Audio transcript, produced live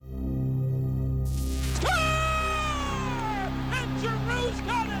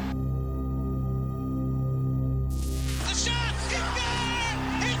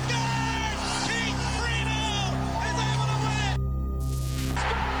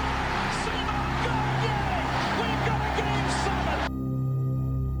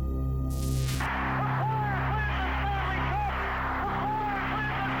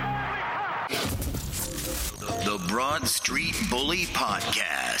Broad Street Bully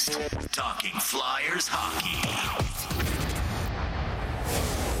Podcast, talking Flyers hockey.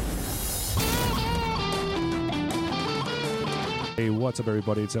 Hey, what's up,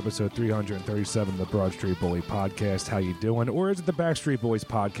 everybody? It's episode 337 of the Broad Street Bully Podcast. How you doing? Or is it the Backstreet Boys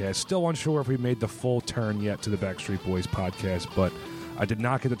Podcast? Still unsure if we made the full turn yet to the Backstreet Boys Podcast, but I did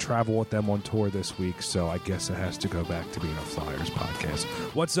not get to travel with them on tour this week, so I guess it has to go back to being a Flyers podcast.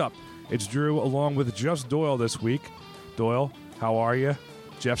 What's up? It's Drew along with Just Doyle this week. Doyle, how are you?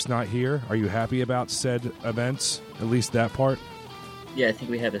 Jeff's not here. Are you happy about said events? At least that part? Yeah, I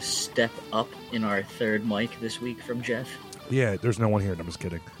think we have a step up in our third mic this week from Jeff. Yeah, there's no one here. I'm just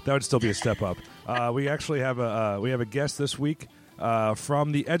kidding. That would still be a step up. We actually have a guest this week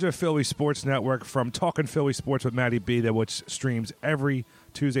from the Edge of Philly Sports Network, from Talking Philly Sports with Matty B, which streams every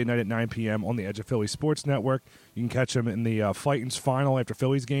Tuesday night at 9 p.m. on the Edge of Philly Sports Network. You can catch him in the Fighting's final after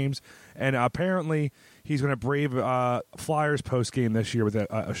Phillies games. And apparently he's going to brave Flyers post-game this year with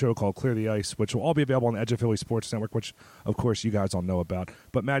a show called Clear the Ice, which will all be available on the Edge of Philly Sports Network, which, of course, you guys all know about.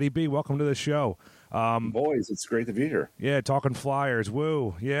 But Matty B, welcome to the show. Boys, it's great to be here. Yeah, talking Flyers.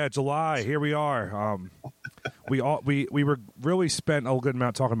 Woo. Yeah, July. Here we are. We were really spent a good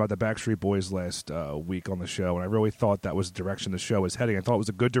amount talking about the Backstreet Boys last week on the show, and I really thought that was the direction the show was heading. I thought it was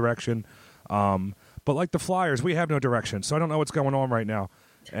a good direction. But like the Flyers, we have no direction, so I don't know what's going on right now.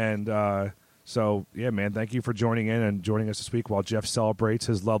 And so, yeah, man, thank you for joining in and joining us this week while Jeff celebrates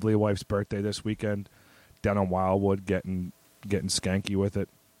his lovely wife's birthday this weekend down on Wildwood, getting skanky with it.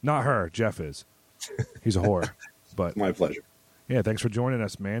 Not her, Jeff is. He's a whore. But my pleasure. Yeah, thanks for joining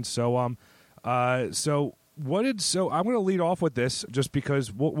us, man. So I'm going to lead off with this just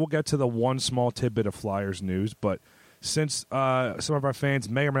because we'll get to the one small tidbit of Flyers news, but since some of our fans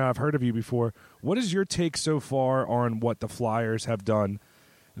may or may not have heard of you before, what is your take so far on what the Flyers have done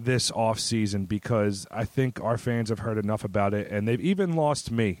this offseason? Because I think our fans have heard enough about it, and they've even lost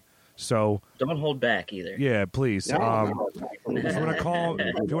me. So don't hold back either. Yeah, please. No. If you want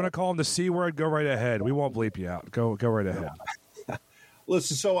to call him the C word, go right ahead. We won't bleep you out. Go right ahead.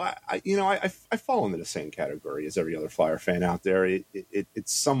 Listen, so I fall into the same category as every other Flyer fan out there.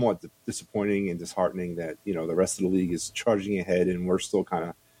 It's somewhat disappointing and disheartening that the rest of the league is charging ahead and we're still kind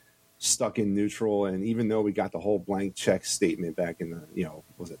of stuck in neutral. And even though we got the whole blank check statement back in the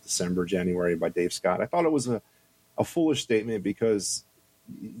was it December, January by Dave Scott, I thought it was a foolish statement because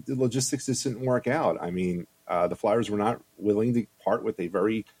the logistics just didn't work out. I mean, the Flyers were not willing to part with a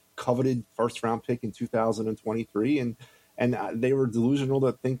very coveted first-round pick in 2023, and they were delusional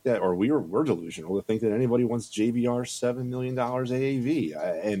to think that, or we're delusional to think that anybody wants JVR $7 million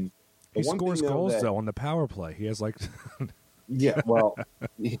AAV. And he scores goals though on the power play. He has yeah. Well,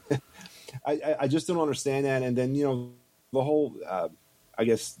 I just don't understand that. And then the whole. I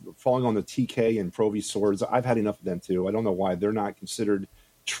guess falling on the TK and Provy swords, I've had enough of them too. I don't know why they're not considered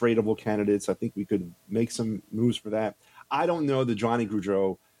tradable candidates. I think we could make some moves for that. I don't know the Johnny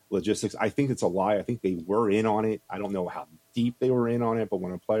Gaudreau logistics. I think it's a lie. I think they were in on it. I don't know how deep they were in on it, but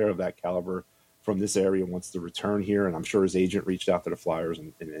when a player of that caliber from this area wants to return here, and I'm sure his agent reached out to the Flyers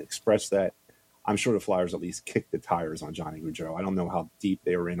and expressed that, I'm sure the Flyers at least kicked the tires on Johnny Gaudreau. I don't know how deep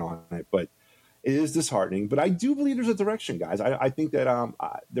they were in on it, but it is disheartening, but I do believe there's a direction, guys. I think that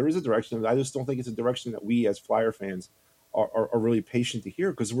there is a direction. I just don't think it's a direction that we as Flyer fans are really patient to hear,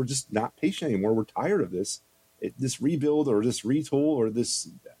 because we're just not patient anymore. We're tired of this rebuild or this retool or this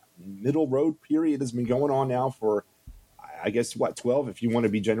middle road period has been going on now for, I guess, 12, if you want to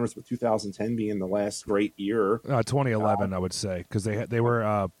be generous, with 2010 being the last great year. 2011, I would say, because they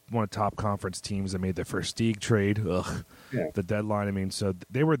were one of the top conference teams that made the first Stieg trade. The deadline. I mean, so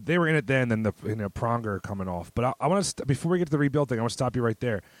they were in it then. Then the Pronger coming off. But I want to before we get to the rebuild thing, I want to stop you right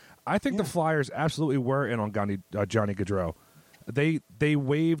there. I think the Flyers absolutely were in on Johnny Gaudreau. They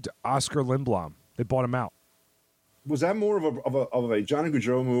waived Oscar Lindblom. They bought him out. Was that more of a Johnny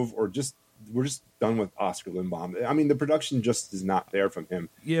Gaudreau move, or just we're just done with Oscar Lindblom? I mean, the production just is not there from him.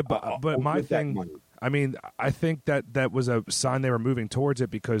 Yeah, but my thing, I mean, I think that was a sign they were moving towards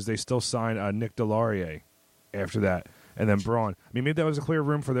it, because they still signed Nick Delarier after that, and then Braun. I mean, maybe that was a clear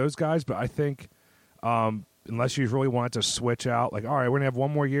room for those guys, but I think unless you really wanted to switch out, like, all right, we're going to have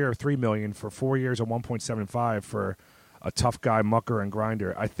one more year of $3 million for 4 years of $1.75 for a tough guy, mucker, and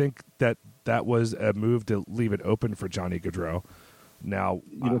grinder, I think that was a move to leave it open for Johnny Gaudreau. Now,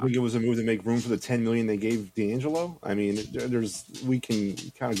 you don't think it was a move to make room for the $10 million they gave D'Angelo? I mean, we can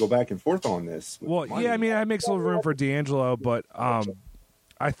kind of go back and forth on this. Well, yeah, I mean, that makes a little room for D'Angelo, but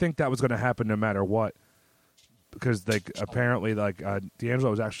I think that was going to happen no matter what, because apparently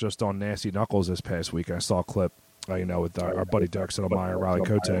D'Angelo was actually just on Nasty Knuckles this past week. I saw a clip, with our buddy Derek Settlemeyer, Riley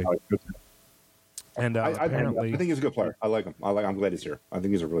Cote. And apparently, I think he's a good player. I like him. I'm glad he's here. I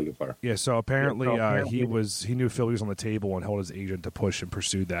think he's a really good player. Yeah. So apparently, he knew Philly was on the table and held his agent to push and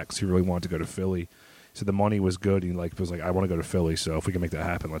pursue that because he really wanted to go to Philly. So the money was good. He was like, I want to go to Philly. So if we can make that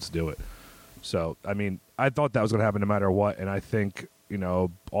happen, let's do it. So I mean, I thought that was going to happen no matter what. And I think all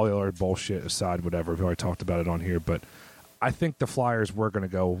the other bullshit aside, whatever. We've already talked about it on here, but I think the Flyers were going to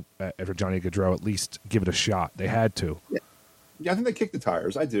go after Johnny Gaudreau, at least give it a shot. They had to. Yeah, I think they kicked the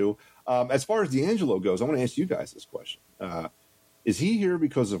tires. I do. As far as D'Angelo goes, I want to ask you guys this question. Is he here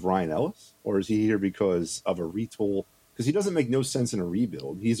because of Ryan Ellis, or is he here because of a retool? Because he doesn't make no sense in a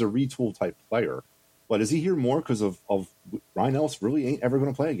rebuild. He's a retool type player. But is he here more because of Ryan Ellis really ain't ever going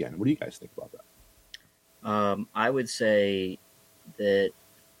to play again? What do you guys think about that? I would say that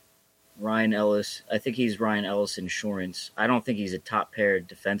Ryan Ellis, I think he's Ryan Ellis insurance. I don't think he's a top pair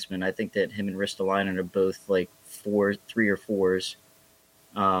defenseman. I think that him and Ristolainen are both like 3 or 4s.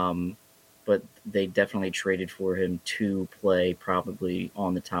 But they definitely traded for him to play probably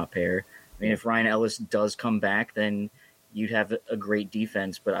on the top pair. I mean, if Ryan Ellis does come back, then you'd have a great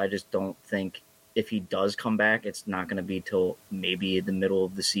defense, but I just don't think if he does come back, it's not going to be till maybe the middle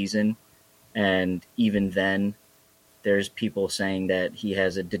of the season. And even then, there's people saying that he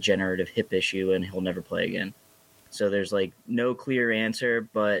has a degenerative hip issue and he'll never play again. So there's like no clear answer,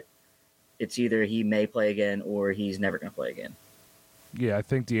 but it's either he may play again or he's never going to play again. Yeah, I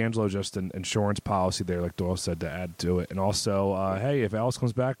think D'Angelo just an insurance policy there, like Doyle said, to add to it. And also, hey, if Ellis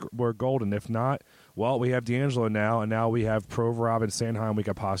comes back, we're golden. If not, well, we have D'Angelo now, and now we have Provorov and Sanheim we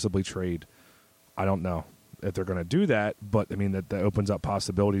could possibly trade. I don't know if they're going to do that, but, I mean, that opens up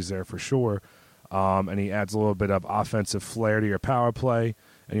possibilities there for sure. And he adds a little bit of offensive flair to your power play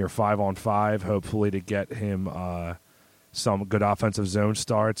and your 5-on-5, hopefully to get him some good offensive zone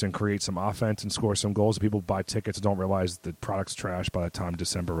starts and create some offense and score some goals. People buy tickets and don't realize the product's trash by the time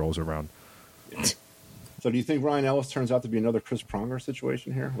December rolls around. So do you think Ryan Ellis turns out to be another Chris Pronger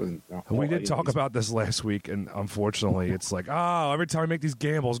situation here? We did talk about this last week, and unfortunately it's like, every time we make these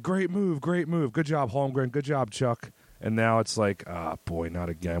gambles, great move. Good job, Holmgren. Good job, Chuck. And now it's like, boy, not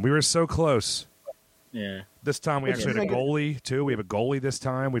again. We were so close. Yeah. This time we actually had a goalie, too. We have a goalie this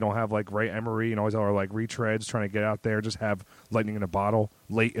time. We don't have, like, Ray Emery and always our, like, retreads trying to get out there. Just have lightning in a bottle.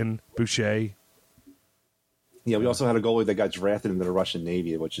 Leighton, Boucher. Yeah, we also had a goalie that got drafted into the Russian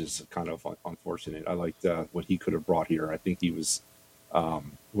Navy, which is kind of unfortunate. I liked what he could have brought here. I think he was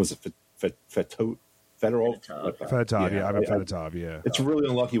it Fedotov? Fedotov, yeah. Fedotov, yeah. It's really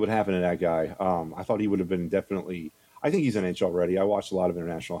unlucky what happened to that guy. I thought he would have been definitely – I think he's NHL ready. I watched a lot of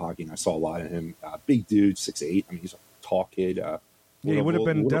international hockey, and I saw a lot of him. Big dude, 6'8". I mean, he's a tall kid. Yeah, he would have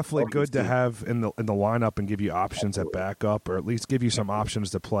been definitely good to have in the lineup and give you options at backup, or at least give you some options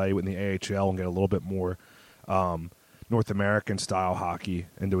to play in the AHL and get a little bit more North American style hockey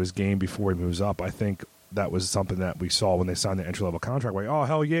into his game before he moves up. I think that was something that we saw when they signed the entry level contract. Like, oh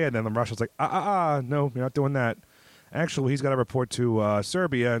hell yeah! And then the Russians like, no, you're not doing that. Actually, he's got to report to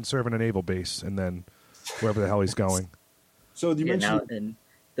Serbia and serve in a naval base, and then wherever the hell he's going. So you mentioned now, and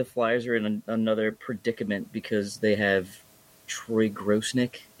the Flyers are in another predicament because they have Troy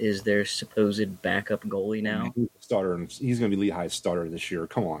Grosnick is their supposed backup goalie now. He's a starter, and he's going to be Lehigh's starter this year.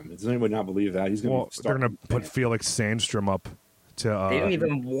 Come on, does anybody not believe that? He's going to. They're going to put Felix Sandstrom up to. They don't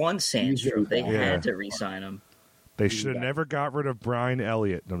even want Sandstrom. They had to re-sign him. They should have never got rid of Brian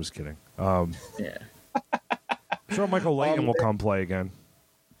Elliott. No, I'm just kidding. Yeah. I'm sure Michael Leighton will come play again.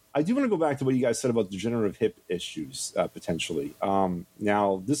 I do want to go back to what you guys said about degenerative hip issues, potentially.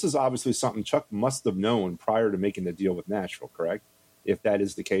 Now, this is obviously something Chuck must have known prior to making the deal with Nashville, correct? If that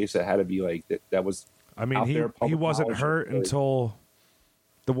is the case, it had to be like that was. I mean, he wasn't hurt until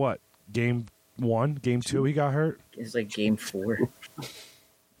the what? Game 1, Game 2, he got hurt. It's like Game 4,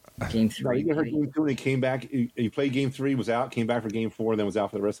 Game 3. No, he got hurt Game 2 and he came back. He played Game 3, was out, came back for Game 4, then was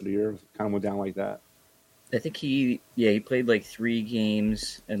out for the rest of the year. Kind of went down like that. I think he played like 3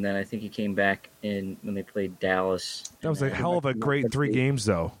 games, and then I think he came back in when they played Dallas. That was a hell of a great 3 games,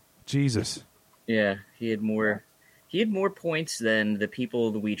 though. Jesus. Yeah, he had more points than the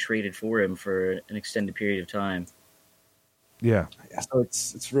people that we traded for him for an extended period of time. Yeah. So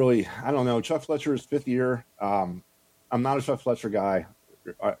it's really, I don't know. Chuck Fletcher's 5th year. I'm not a Chuck Fletcher guy.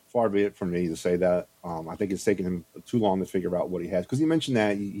 Far be it from me to say that. I think it's taken him too long to figure out what he has. Because he mentioned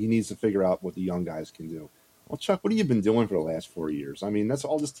that he needs to figure out what the young guys can do. Well, Chuck, what have you been doing for the last 4 years? I mean, that's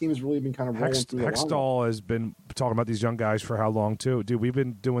all this team has really been kind of rolling through. Hextall has been talking about these young guys for how long, too? Dude, we've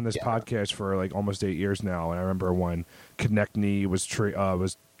been doing this podcast for like almost 8 years now. And I remember when Konechny was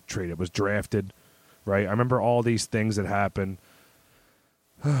drafted, right? I remember all these things that happened.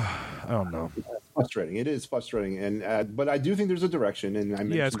 I don't know. frustrating. It is frustrating, and but I do think there's a direction.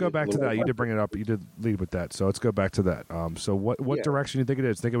 And let's go back to that. You did bring it up. You did lead with that, so let's go back to that. So what direction do you think it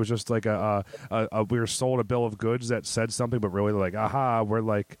is? Think it was just like we were sold a bill of goods that said something, but really like, aha, we're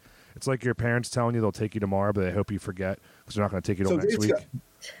like, it's like your parents telling you they'll take you tomorrow, but they hope you forget because they're not going to take you till next week.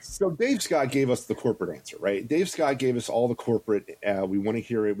 So Dave Scott gave us the corporate answer, right? Dave Scott gave us all the corporate. We want to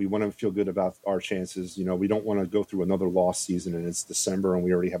hear it. We want to feel good about our chances. We don't want to go through another lost season, and it's December, and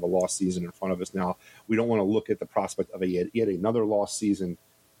we already have a lost season in front of us now. We don't want to look at the prospect of yet another lost season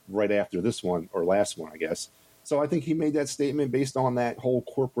right after this one, or last one, I guess. So I think he made that statement based on that whole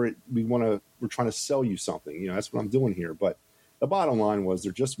corporate, we're trying to sell you something. That's what I'm doing here. But the bottom line was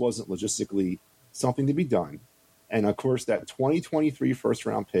there just wasn't logistically something to be done. And, of course, that 2023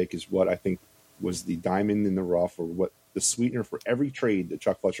 first-round pick is what I think was the diamond in the rough, or what the sweetener for every trade that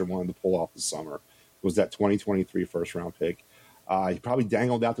Chuck Fletcher wanted to pull off this summer was that 2023 first-round pick. He probably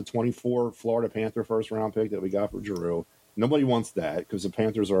dangled out the 24 Florida Panther first-round pick that we got for Giroux. Nobody wants that because the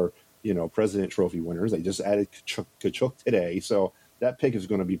Panthers are, President Trophy winners. They just added Kachuk today. So that pick is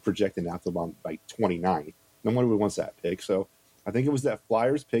going to be projected out to about like 29. Nobody wants that pick. So I think it was that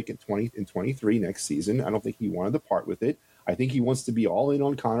Flyers pick in 23 next season. I don't think he wanted to part with it. I think he wants to be all in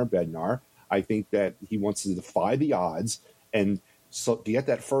on Connor Bednar. I think that he wants to defy the odds and so get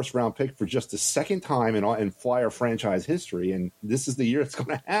that first round pick for just the second time in Flyer franchise history. And this is the year it's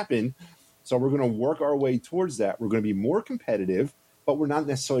going to happen. So we're going to work our way towards that. We're going to be more competitive, but we're not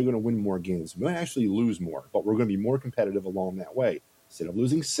necessarily going to win more games. We might actually lose more, but we're going to be more competitive along that way. Instead of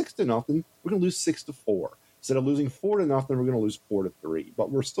losing 6-0, we're going to lose 6-4. Instead of losing 4-0, we're going to lose 4-3. But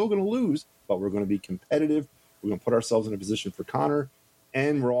we're still going to lose, but we're going to be competitive. We're going to put ourselves in a position for Connor.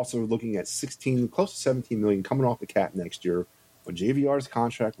 And we're also looking at close to $17 million coming off the cap next year. When JVR's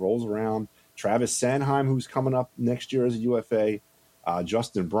contract rolls around, Travis Sanheim, who's coming up next year as a UFA,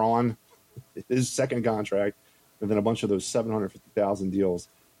 Justin Braun, his second contract, and then a bunch of those $750,000 deals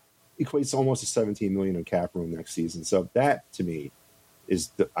equates to almost a $17 million in cap room next season. So that, to me,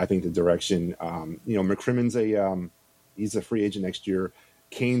 is I think the direction. McCrimmon's he's a free agent next year.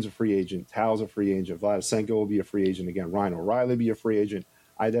 Kane's a free agent. Tao's a free agent. Vladisenko will be a free agent again. Ryan O'Reilly will be a free agent.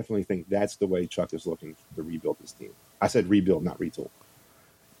 I definitely think that's the way Chuck is looking to rebuild this team. I said rebuild, not retool.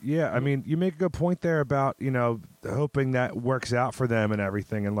 Yeah, I mean, you make a good point there about hoping that works out for them and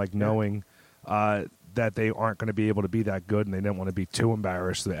everything, and knowing that they aren't going to be able to be that good, and they didn't want to be too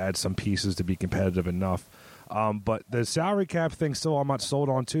embarrassed to add some pieces to be competitive enough. But the salary cap thing still I'm not sold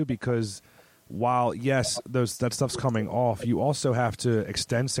on too, because while, yes, that stuff's coming off, you also have to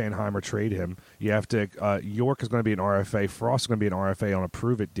extend Sanheim or trade him. You have to York is going to be an RFA. Frost is going to be an RFA on a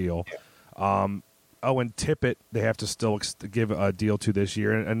prove-it deal. And Tippett, they have to still give a deal to this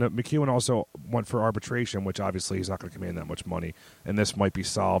year. And McEwen also went for arbitration, which obviously he's not going to command that much money. And this might be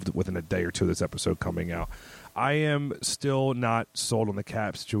solved within a day or two of this episode coming out. I am still not sold on the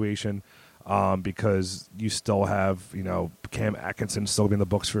cap situation. Because you still have, Cam Atkinson still in the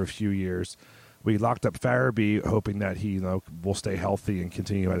books for a few years. We locked up Farabee, hoping that he, will stay healthy and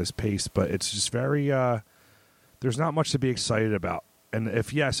continue at his pace. But it's just very, there's not much to be excited about. And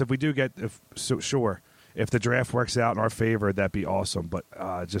if we do get, if the draft works out in our favor, that'd be awesome. But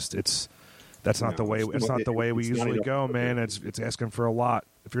that's not the way. It's not the way we usually go, man. It's asking for a lot.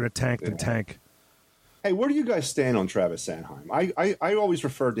 If you're gonna tank, then tank. Hey, where do you guys stand on Travis Sanheim? I always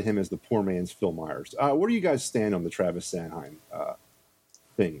referred to him as the poor man's Phil Myers. Where do you guys stand on the Travis Sanheim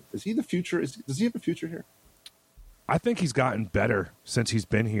thing? Is he the future? Does he have a future here? I think he's gotten better since he's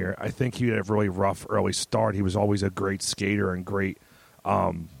been here. I think he had a really rough early start. He was always a great skater and great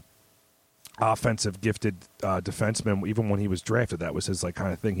offensive gifted defenseman. Even when he was drafted, that was his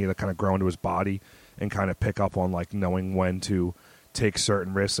kind of thing. He had to kind of grow into his body and kind of pick up on knowing when to take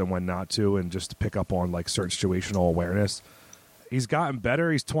certain risks and when not to, and just to pick up on certain situational awareness. He's gotten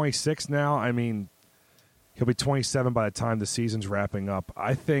better. He's 26 now. I mean, he'll be 27 by the time the season's wrapping up.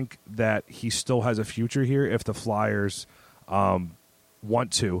 I think that he still has a future here if the Flyers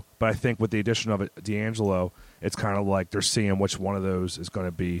want to. But I think with the addition of D'Angelo, it's kind of they're seeing which one of those is going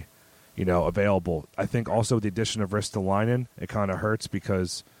to be, available. I think also the addition of Ristolainen, it kind of hurts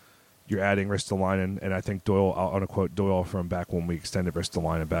because you're adding Ristolainen, and I think Doyle, I'll quote Doyle from back when we extended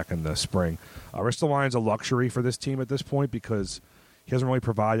Ristolainen back in the spring. Ristolainen's a luxury for this team at this point because he hasn't really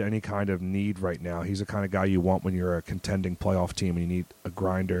provided any kind of need right now. He's the kind of guy you want when you're a contending playoff team and you need a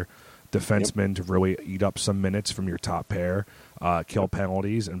grinder defenseman to really eat up some minutes from your top pair, kill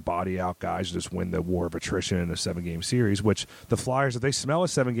penalties, and body out guys to just win the war of attrition in a 7-game series, which the Flyers, if they smell a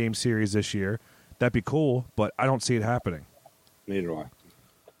 7-game series this year, that'd be cool, but I don't see it happening. Neither do I.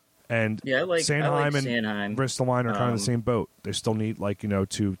 And Yeah, I like Sanheim and Sanheim. Ristolainen are kind of the same boat. They still need,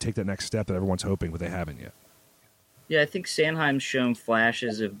 to take that next step that everyone's hoping, but they haven't yet. Yeah, I think Sanheim's shown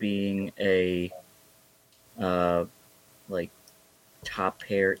flashes of being a top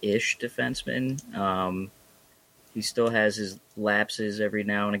pair-ish defenseman. He still has his lapses every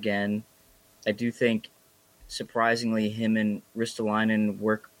now and again. I do think, surprisingly, him and Ristolainen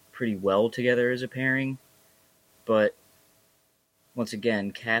work pretty well together as a pairing. But once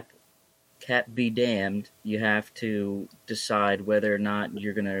again, cap be damned, you have to decide whether or not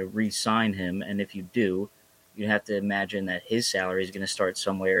you're going to re-sign him, and if you do, you have to imagine that his salary is going to start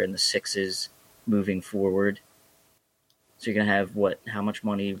somewhere in the sixes moving forward. So you're going to have, how much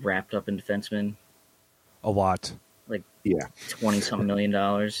money wrapped up in defensemen? A lot. Like Yeah. $20-something million.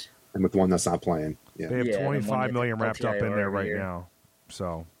 And with the one that's not playing. Yeah. They have $25 million wrapped up in there right now.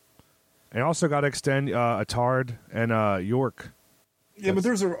 So, and also got to extend Attard and York. Yeah, but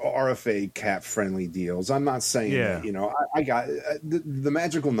those are RFA cap friendly deals. I'm not saying that, I got the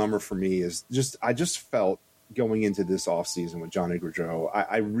magical number for me is I just felt going into this offseason with Johnny Gaudreau,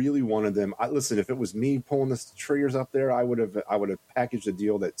 I really wanted them. Listen, if it was me pulling the triggers up there, I would have packaged a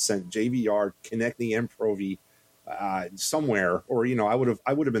deal that sent JVR, Konechny, and Provy somewhere, or I would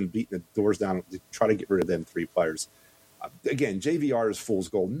have been beating the doors down to try to get rid of them three players. Again, JVR is fool's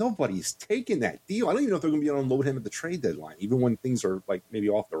gold. Nobody's taking that deal. I don't even know if they're going to be able to unload him at the trade deadline, even when things are maybe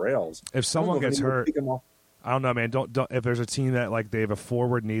off the rails. If someone gets hurt, I don't know, man. Don't if there's a team that they have a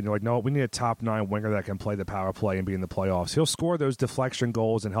forward need, and they're like, no, we need a top 9 winger that can play the power play and be in the playoffs. He'll score those deflection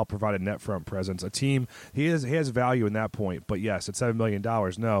goals and help provide a net front presence. A team he has value in that point. But yes, at $7 million,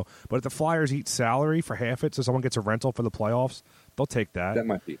 no. But if the Flyers eat salary for half it, so someone gets a rental for the playoffs, they'll take that. That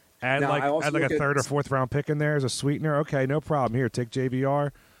might be. Add a third or fourth round pick in there as a sweetener. Okay, no problem. Here, take JVR,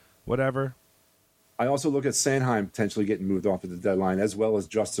 whatever. I also look at Sanheim potentially getting moved off at the deadline, as well as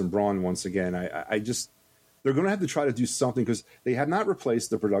Justin Braun once again. I just they're going to have to try to do something because they have not replaced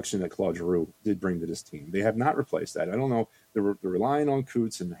the production that Claude Giroux did bring to this team. They have not replaced that. I don't know. They're relying on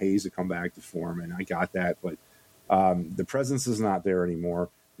Coots and Hayes to come back to form, and I got that, but the presence is not there anymore.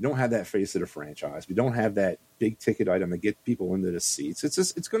 We don't have that face of the franchise. We don't have that big ticket item to get people into the seats.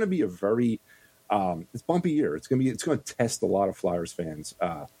 It's going to be a very it's bumpy year. It's going to test a lot of Flyers fans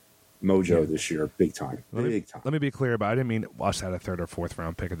mojo this year, big time. Let me be clear about it. I didn't mean us had a third or fourth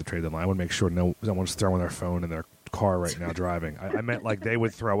round pick at the trade deadline. I want to make sure no one's throwing their phone in their car right now driving. I meant they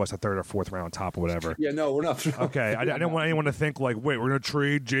would throw us a third or fourth round top or whatever. Yeah, no, we're not. Okay, I didn't want anyone to think wait, we're going to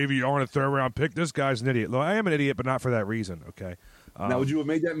trade JVR on a third round pick. This guy's an idiot. Look, I am an idiot, but not for that reason. Okay. Now, would you have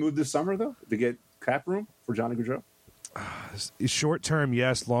made that move this summer though to get cap room for Johnny Gaudreau? Short term,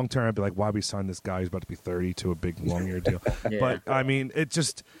 yes. Long term, I'd be like, why we signed this guy who's about to be 30 to a big long year deal? Yeah. But I mean,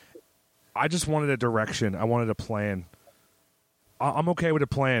 I just wanted a direction. I wanted a plan. I'm okay with a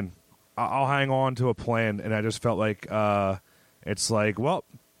plan. I'll hang on to a plan, and I just felt like it's like, well,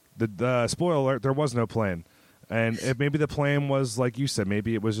 the spoiler alert, there was no plan. And maybe the plan was, like you said,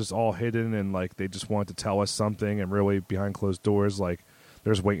 maybe it was just all hidden and they just wanted to tell us something and really behind closed doors, they're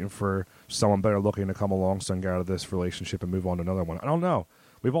just waiting for someone better looking to come along so I can get out of this relationship and move on to another one. I don't know.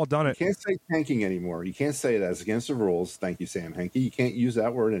 We've all done it. You can't say tanking anymore. You can't say that. It's against the rules. Thank you, Sam Henke. You can't use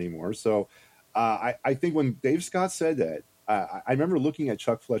that word anymore. So I think when Dave Scott said that, I remember looking at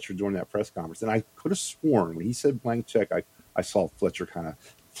Chuck Fletcher during that press conference, and I could have sworn when he said blank check, I saw Fletcher kind of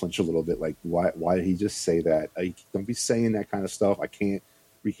flinch a little bit, why did he just say that? Don't be saying that kind of stuff.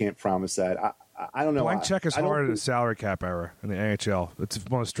 We can't promise that. I don't know. Blank check is hard in the salary cap era in the NHL. It's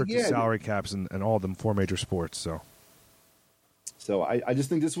one of the strictest salary caps in all of them 4 major sports. So I just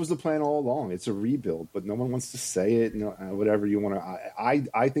think this was the plan all along. It's a rebuild, but no one wants to say it. No, whatever you want to.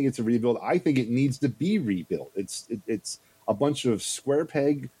 I think it's a rebuild. I think it needs to be rebuilt. It's a bunch of square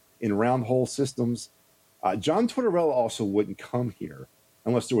peg in round hole systems. John Tortorella also wouldn't come here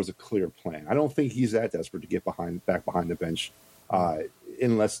unless there was a clear plan. I don't think he's that desperate to get back behind the bench,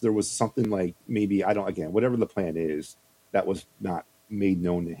 unless there was something whatever the plan is, that was not made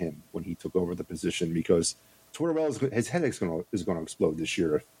known to him when he took over the position, because Tortorella's his headache is going to explode this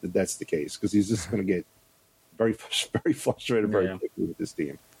year if that's the case, because he's just going to get very, very frustrated very quickly with this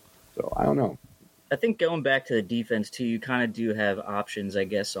team. So I don't know. I think going back to the defense too, you kind of do have options, I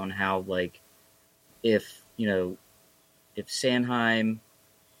guess, on how if Sanheim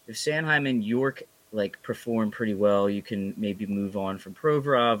and York perform pretty well, you can maybe move on from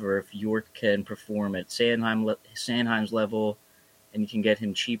Provorov, or if York can perform at Sanheim's level and you can get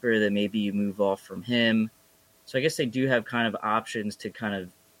him cheaper, then maybe you move off from him. So I guess they do have kind of options to kind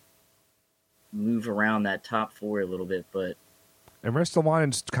of move around that top 4 a little bit, but and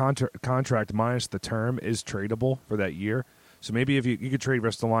Ristolainen's contract minus the term is tradable for that year. So maybe if you could trade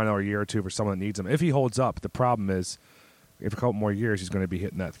Ristolainen a year or two for someone that needs him. If he holds up, the problem is if a couple more years he's going to be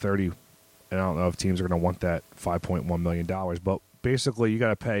hitting that 30. And I don't know if teams are going to want that $5.1 million. But basically you got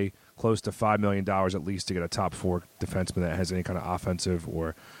to pay close to $5 million at least to get a top 4 defenseman that has any kind of offensive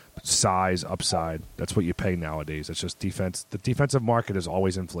or size upside. That's what you pay nowadays. It's just defense. The defensive market is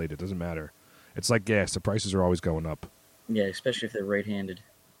always inflated. It doesn't matter. It's like gas. The prices are always going up. Yeah, especially if they're right-handed.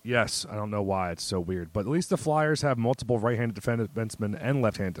 Yes, I don't know why it's so weird. But at least the Flyers have multiple right-handed defensemen and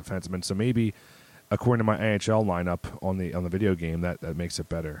left-handed defensemen. So maybe, according to my NHL lineup on the video game, that makes it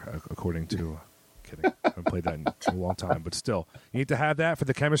better, according to... Kidding. I haven't played that in a long time. But still, you need to have that for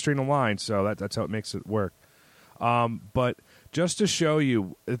the chemistry in the line. So that's how it makes it work. But just to show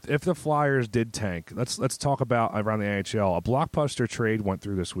you, if the Flyers did tank, let's talk about around the NHL. A blockbuster trade went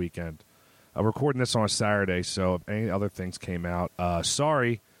through this weekend. I'm recording this on a Saturday, so if any other things came out,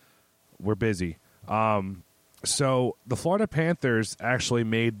 sorry, we're busy. So the Florida Panthers actually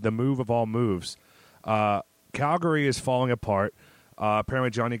made the move of all moves. Calgary is falling apart. Apparently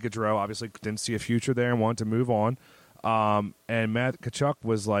Johnny Gaudreau obviously didn't see a future there and wanted to move on. And Matt Tkachuk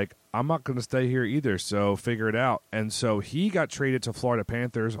was like, I'm not going to stay here either, so figure it out. And so he got traded to Florida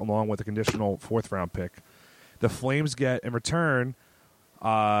Panthers along with a conditional 4th-round pick. The Flames get, in return,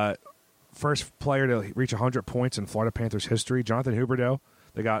 first player to reach 100 points in Florida Panthers history, Jonathan Huberdeau.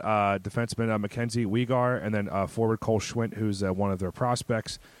 They got defenseman Mackenzie Weegar and then forward Cole Schwint, who's one of their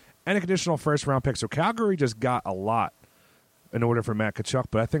prospects, and a conditional 1st-round pick. So Calgary just got a lot in order for Matt Tkachuk,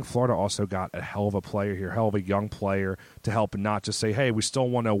 but I think Florida also got a hell of a player here, hell of a young player to help and not just say, hey, we still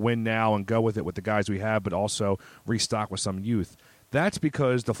want to win now and go with it with the guys we have, but also restock with some youth. That's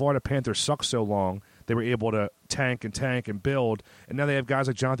because the Florida Panthers sucked so long, they were able to tank and build, and now they have guys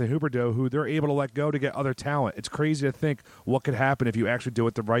like Jonathan Huberdeau who they're able to let go to get other talent. It's crazy to think what could happen if you actually do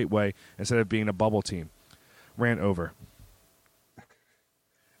it the right way instead of being a bubble team. Rant over.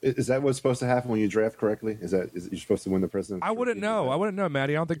 Is that what's supposed to happen when you draft correctly? Is you're supposed to win the president? I wouldn't know. I wouldn't know,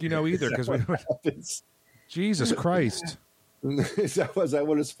 Matty. I don't think you know either. Because Jesus Christ. Is that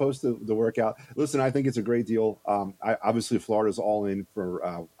what it's supposed to work out? Listen, I think it's a great deal. Obviously, Florida's all in for,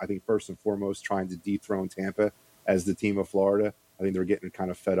 I think, first and foremost, trying to dethrone Tampa as the team of Florida. I think they're getting kind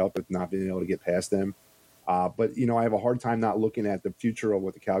of fed up with not being able to get past them. But, I have a hard time not looking at the future of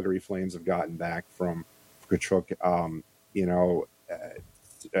what the Calgary Flames have gotten back from Tkachuk.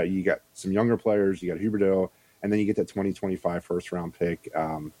 You got some younger players, you got Huberdeau, and then you get that 2025 first-round pick.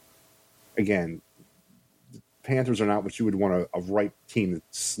 Again, the Panthers are not what you would want a right team to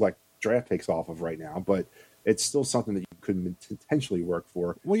select draft picks off of right now, but it's still something that you could potentially work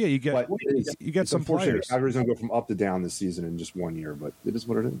for. Well, yeah, you get some players. Calgary's going to go from up to down this season in just 1 year, but it is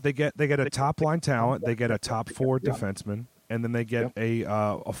what it is. They get a top-line talent. They get a top 4 defenseman. And then they get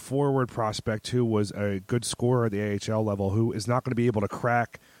a forward prospect who was a good scorer at the AHL level who is not going to be able to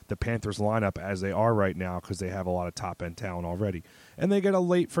crack the Panthers lineup as they are right now because they have a lot of top-end talent already. And they get a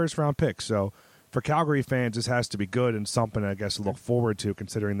late first-round pick. So for Calgary fans, this has to be good and something, I guess, to look forward to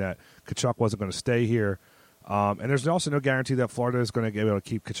considering that Tkachuk wasn't going to stay here. And there's also no guarantee that Florida is going to be able to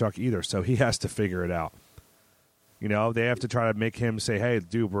keep Tkachuk either. So he has to figure it out. They have to try to make him say, hey,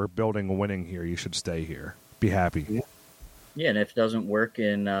 dude, we're building a winning here. You should stay here. Be happy. Yeah. Yeah, and if it doesn't work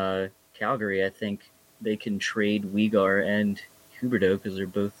in Calgary, I think they can trade Weegar and Huberdeau because they're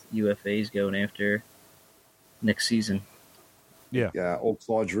both UFAs going after next season. Yeah. Yeah, old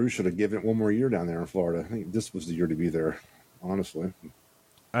Claude Giroux should have given it one more year down there in Florida. I think this was the year to be there, honestly.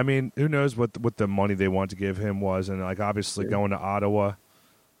 I mean, who knows what the money they want to give him was, and obviously going to Ottawa,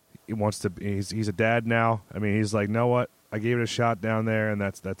 he wants to. He's a dad now. I mean, he's like, know what? I gave it a shot down there, and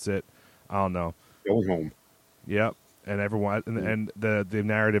that's it. I don't know. Going home. Yep. And everyone, and the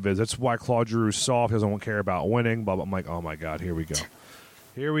narrative is that's why Claude Giroux's soft. He doesn't care about winning. But I'm like, oh my god, here we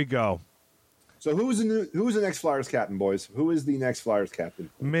go. So who is the next Flyers captain, boys? Who is the next Flyers captain?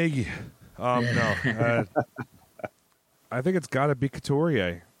 Miggy. No. I think it's got to be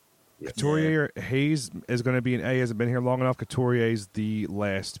Couturier. Yes. Couturier or Hayes is going to be an A. Hasn't been here long enough. Couturier's the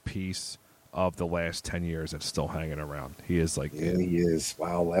last piece of the last 10 years that's still hanging around. He is he is.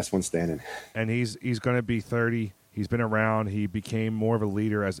 Wow, last one standing. And he's going to be 30. He's been around. He became more of a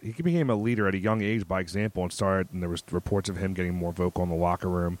leader he became a leader at a young age by example and started. And there was reports of him getting more vocal in the locker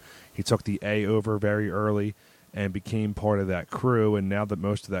room. He took the A over very early and became part of that crew. And now that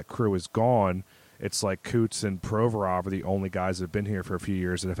most of that crew is gone, it's like Coots and Provorov are the only guys that have been here for a few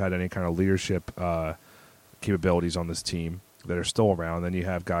years that have had any kind of leadership capabilities on this team that are still around. Then you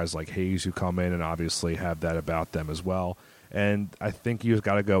have guys like Hayes who come in and obviously have that about them as well. And I think you've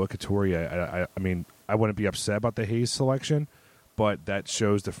got to go with Couturier. I mean, I wouldn't be upset about the Hayes selection, but that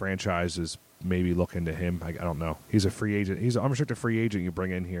shows the franchise is maybe look into him. I don't know. He's a free agent. He's an unrestricted free agent you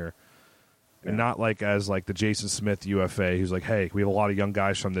bring in here. And not like as like the Jason Smith UFA, who's like, hey, we have a lot of young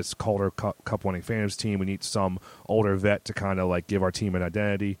guys from this Calder Cup winning Phantoms team. We need some older vet to kind of like give our team an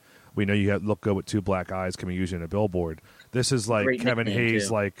identity. We know you look good with two black eyes. Can we use you in a billboard? This is like Great Kevin nickname, Hayes,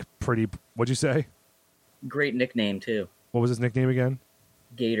 too. like pretty. What'd you say? Great nickname too. What was his nickname again?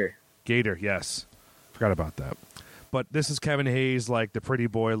 Gator. Gator. Yes, forgot about that. But this is Kevin Hayes, like the pretty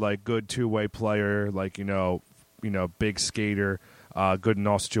boy, like good two-way player, like you know, big skater. Good in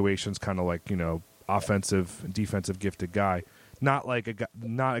all situations, kind of like offensive and defensive gifted guy. Not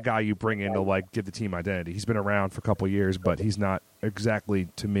a guy you bring in to like give the team identity. He's been around for a couple of years, but he's not exactly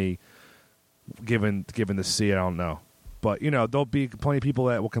to me given the C. I don't know, but there'll be plenty of people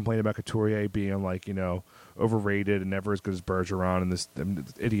that will complain about Couturier being like overrated and never as good as Bergeron. And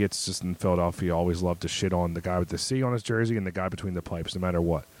the idiots just in Philadelphia always love to shit on the guy with the C on his jersey and the guy between the pipes, no matter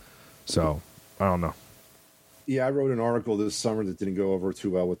what. So I don't know. Yeah, I wrote an article this summer that didn't go over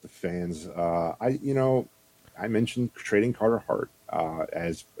too well with the fans. I mentioned trading Carter Hart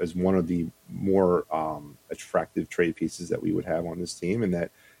as one of the more attractive trade pieces that we would have on this team, and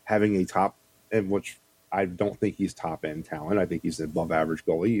that having a top, and which I don't think he's top end talent. I think he's an above average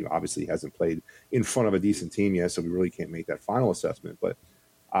goalie. Obviously, he hasn't played in front of a decent team yet, so we really can't make that final assessment. But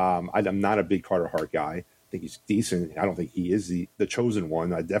I'm not a big Carter Hart guy. I think he's decent. I don't think he is the chosen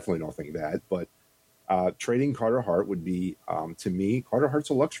one. I definitely don't think that, but. Trading Carter Hart would be, to me, Carter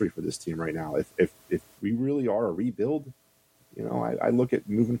Hart's a luxury for this team right now. If we really are a rebuild, I look at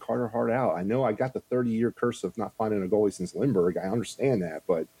moving Carter Hart out. I know I got the 30-year curse of not finding a goalie since Lindbergh. I understand that,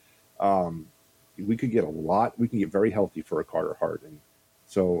 but we could get a lot. We can get very healthy for a Carter Hart, and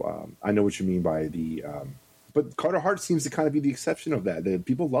so I know what you mean by the. But Carter Hart seems to kind of be the exception of that.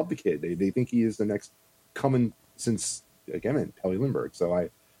 People love the kid. They think he is the next coming since again Pelly Lindbergh.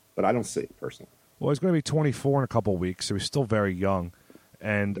 But I don't see it personally. Well, he's going to be 24 in a couple of weeks, so he's still very young.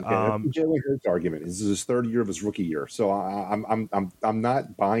 And Jalen Hurts' argument is his third year of his rookie year, so I'm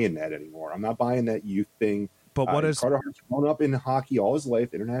not buying that anymore. I'm not buying that youth thing. But what is Carter Hart's grown up in hockey all his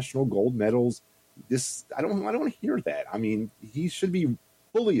life, international gold medals. I don't hear that. I mean, he should be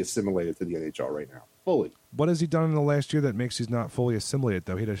fully assimilated to the NHL right now. Fully. What has he done in the last year that makes he's not fully assimilated,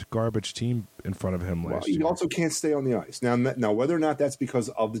 though? He had a garbage team in front of him last year. He also can't stay on the ice. Now, whether or not that's because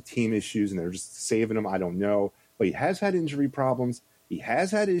of the team issues and they're just saving him, I don't know. But he has had injury problems. He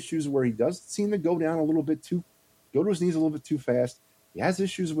has had issues where he does seem to go to his knees a little bit too fast. He has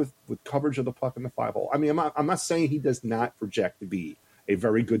issues with coverage of the puck in the 5-hole. I mean, I'm not saying he does not project to be a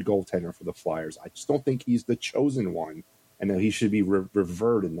very good goaltender for the Flyers. I just don't think he's the chosen one. And that he should be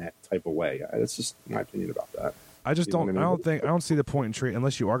revered in that type of way. That's just my opinion about that. I just don't. I don't see the point in trade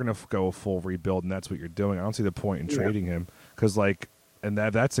unless you are going to go a full rebuild, and that's what you're doing. I don't see the point in trading him because, and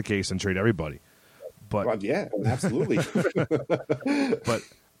that's the case, and trade everybody. But absolutely. But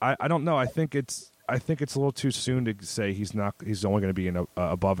I don't know. I think it's a little too soon to say he's only going to be an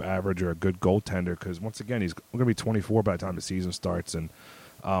above average or a good goaltender because once again he's going to be 24 by the time the season starts, and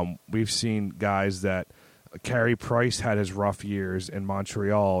we've seen guys that. Carey Price had his rough years in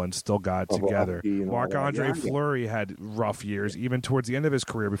Montreal and still got together. Marc-Andre Fleury had rough years, even towards the end of his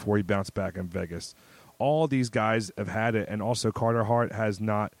career before he bounced back in Vegas. All these guys have had it, and also Carter Hart has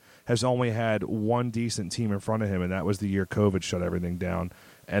only had one decent team in front of him, and that was the year COVID shut everything down.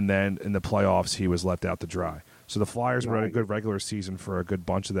 And then in the playoffs, he was left out to dry. So the Flyers were at a good regular season for a good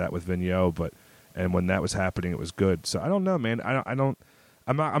bunch of that with Vigneault, and when that was happening, it was good. So I don't know, man. I'm not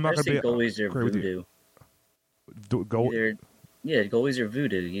going to be. Goalies are voodoo. Goalies are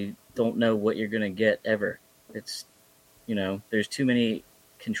voodoo. You don't know what you're going to get ever. It's, there's too many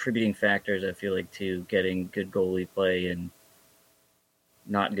contributing factors, I feel like, to getting good goalie play and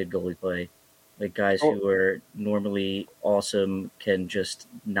not good goalie play. Like guys who are normally awesome can just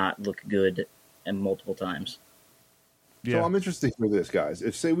not look good and multiple times. Yeah. So I'm interested for this, guys.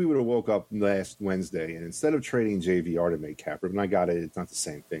 If, say, we would have woke up last Wednesday and instead of trading JVR to make cap room, and I got it, it's not the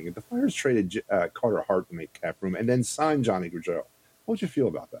same thing. If the Flyers traded Carter Hart to make cap room and then signed Johnny Gaudreau, what would you feel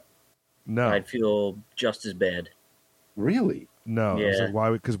about that? No. I'd feel just as bad. Really? No. Yeah. I was like,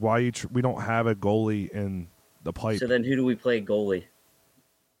 why? Because we don't have a goalie in the pipe. So then who do we play goalie?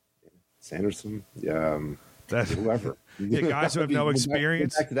 Sanderson? Whoever. Guys who have no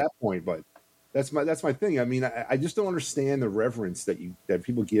experience. Back to that point, but that's my thing. I mean, I just don't understand the reverence that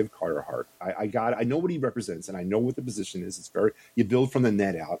people give Carter Hart. I know what he represents, and I know what the position is. It's you build from the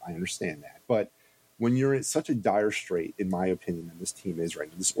net out. I understand that, but when you're in such a dire strait, in my opinion, than this team is right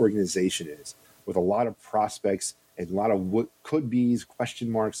now, this organization is, with a lot of prospects and a lot of what could be's, question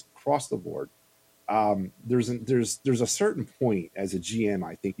marks across the board, there's a certain point as a GM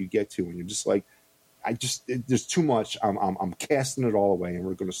I think you get to when you're just like, there's too much. I'm casting it all away, and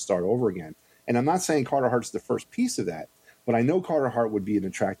we're going to start over again. And I'm not saying Carter Hart's the first piece of that, but I know Carter Hart would be an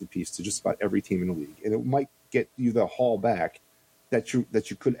attractive piece to just about every team in the league, and it might get you the haul back that you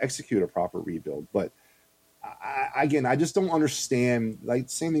could execute a proper rebuild. But I just don't understand. Like,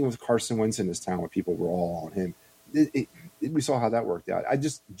 same thing with Carson Wentz in his town, when people were all on him. We saw how that worked out.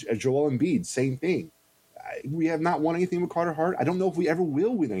 Joel Embiid, same thing. We have not won anything with Carter Hart. I don't know if we ever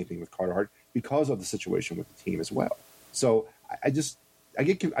will win anything with Carter Hart because of the situation with the team as well. So I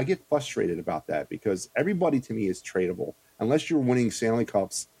get frustrated about that, because everybody to me is tradable unless you're winning Stanley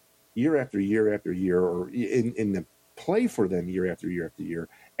Cups year after year after year, or in the play for them year after year after year.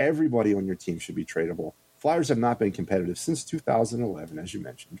 Everybody on your team should be tradable. Flyers have not been competitive since 2011, as you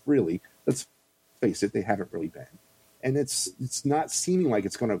mentioned. Really, let's face it, they haven't really been. And it's not seeming like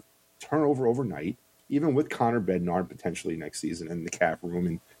it's going to turn over overnight, even with Connor Bednar potentially next season in the cap room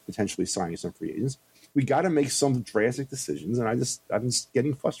and potentially signing some free agents. We got to make some drastic decisions, and I'm just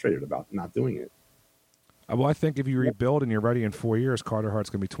getting frustrated about not doing it. Well, I think if you rebuild and you're ready in 4 years, Carter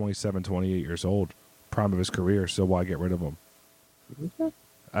Hart's going to be 27, 28 years old, prime of his career, so why get rid of him? Okay.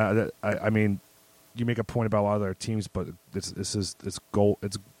 I mean, you make a point about a lot of other teams, but it's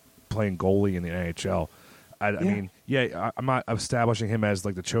playing goalie in the NHL. I mean, I'm not establishing him as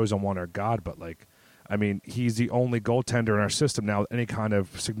like the chosen one or God, but like, I mean, he's the only goaltender in our system now with any kind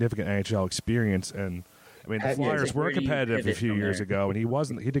of significant NHL experience. And I mean, the Flyers were competitive a few years ago, and he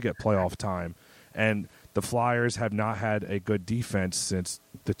wasn't. He did get playoff time, and the Flyers have not had a good defense since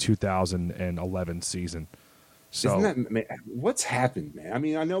the 2011 season. So what's happened, man? I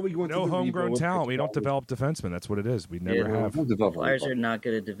mean, I know we go into no homegrown talent. We don't develop defensemen. That's what it is. We never have. The Flyers are not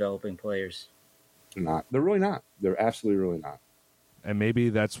good at developing players. They're not. They're really not. They're absolutely really not. And maybe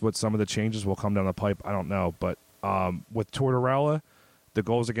that's what some of the changes will come down the pipe. I don't know. But with Tortorella, the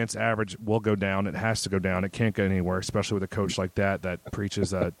goals against average will go down. It has to go down. It can't get anywhere, especially with a coach like that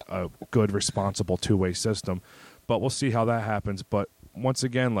preaches a good, responsible two-way system. But we'll see how that happens. But once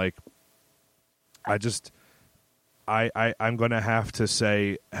again, like, I'm going to have to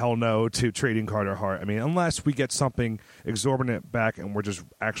say hell no to trading Carter Hart. I mean, unless we get something exorbitant back and we're just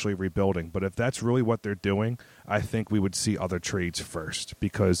actually rebuilding. But if that's really what they're doing, I think we would see other trades first,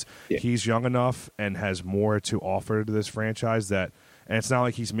 because he's young enough and has more to offer to this franchise and it's not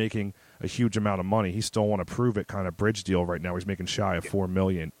like he's making a huge amount of money. He still want to prove it kind of bridge deal right now. He's making shy of $4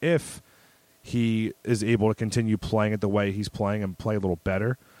 million. If he is able to continue playing it the way he's playing and play a little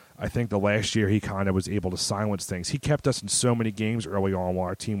better, I think the last year he kind of was able to silence things. He kept us in so many games early on while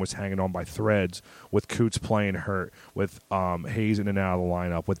our team was hanging on by threads, with Coots playing hurt, with Hayes in and out of the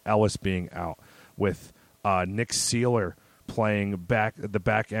lineup, with Ellis being out, with Nick Seeler playing the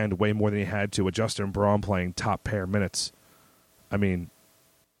back end way more than he had to, with Justin Braun playing top pair minutes. I mean,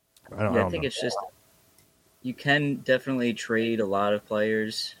 I think it's just, you can definitely trade a lot of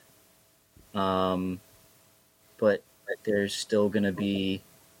players, but there's still going to be,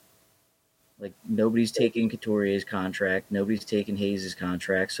 like, nobody's taking Couturier's contract, nobody's taking Hayes'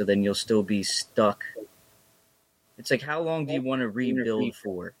 contract, so then you'll still be stuck. It's like, how long do you want to rebuild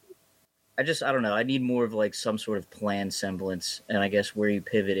for? I don't know. I need more of like some sort of plan semblance, and I guess where you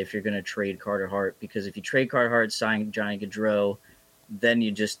pivot if you're going to trade Carter Hart, because if you trade Carter Hart, sign Johnny Gaudreau, then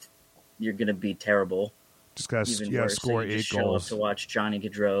you're going to be terrible. Just got to score 8 goals to watch Johnny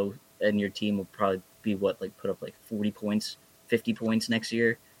Gaudreau, and your team will probably be put up like 40 points, 50 points next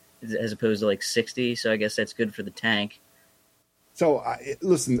year, as opposed to like 60. So I guess that's good for the tank. So,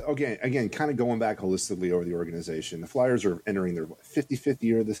 listen, again, kind of going back holistically over the organization, the Flyers are entering their 55th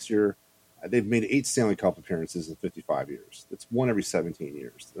year this year. They've made 8 Stanley Cup appearances in 55 years. That's one every 17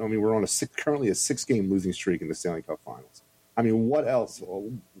 years. I mean, we're on currently a 6-game losing streak in the Stanley Cup Finals. I mean, what else?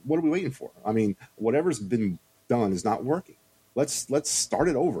 What are we waiting for? I mean, whatever's been done is not working. Let's start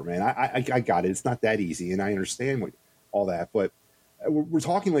it over, man. I got it. It's not that easy, and I understand all that, but we're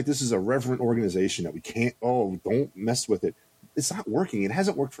talking like this is a reverent organization that we can't. Don't mess with it. It's not working. It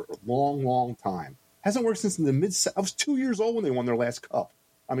hasn't worked for a long, long time. It hasn't worked since in the I was 2 years old when they won their last cup.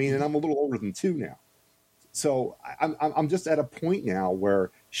 I mean, and I'm a little older than 2 now. So I'm just at a point now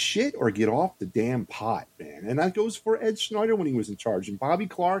where shit or get off the damn pot, man. And that goes for Ed Schneider when he was in charge, and Bobby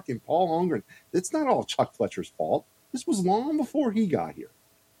Clark and Paul Holmgren. It's not all Chuck Fletcher's fault. This was long before he got here.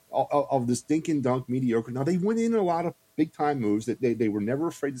 Of this dink and dunk mediocre. Now, they went in a lot of big-time moves that they were never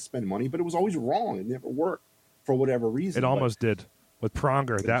afraid to spend money, but it was always wrong. It never worked for whatever reason. It almost did. With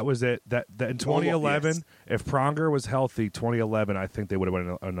Pronger, that was it. That in 2011, yes. If Pronger was healthy, 2011, I think they would have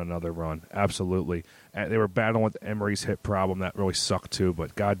went on another run. Absolutely. And they were battling with Emery's hip problem. That really sucked too,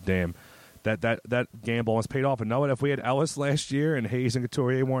 but goddamn, that gamble has paid off. And know what? If we had Ellis last year and Hayes and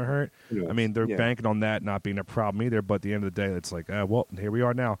Couturier weren't hurt, I mean, they're banking on that not being a problem either. But at the end of the day, it's like, well, here we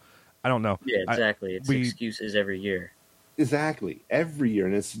are now. I don't know. Yeah, exactly. It's excuses every year. Exactly, every year,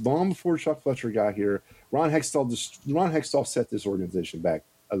 and it's long before Chuck Fletcher got here. Ron Hextall set this organization back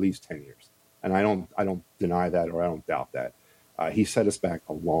at least 10 years, and I don't deny that, or I don't doubt that. He set us back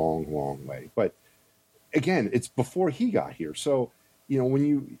a long, long way. But again, it's before he got here. So, when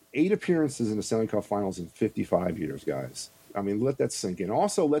you 8 appearances in the Stanley Cup Finals in 55 years, guys. I mean, let that sink in.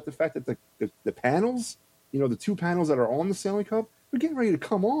 Also, let the fact that the panels, the 2 panels that are on the Stanley Cup, they're getting ready to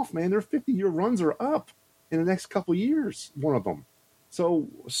come off, man. Their 50-year runs are up in the next couple years, one of them. So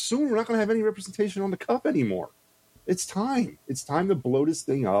soon we're not going to have any representation on the cup anymore. It's time. It's time to blow this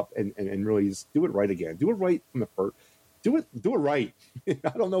thing up and really just do it right again. Do it right from the first. Do it right.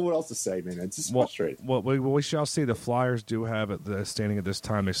 I don't know what else to say, man. It's just frustrating. Well, we shall see. The Flyers do have the standing at this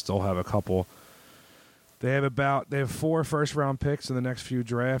time. They still have a couple. They have 4 first-round picks in the next few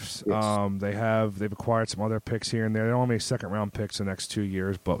drafts. Yes. They've acquired some other picks here and there. They don't have any second-round picks in the next 2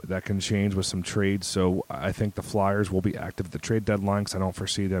 years, but that can change with some trades. So I think the Flyers will be active at the trade deadline because I don't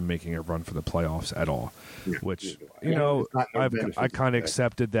foresee them making a run for the playoffs at all. Yeah, which I kind of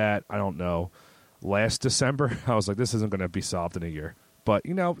accepted that. I don't know. Last December, I was like, this isn't going to be solved in a year. But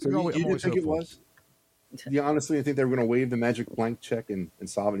you didn't think it was? Yeah, honestly, I think they were going to wave the magic blank check and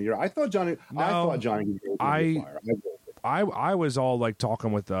solve it in a year. I thought Johnny would go fire. I was all like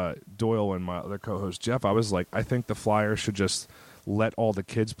talking with Doyle and my other co-host Jeff. I was like, I think the Flyers should just let all the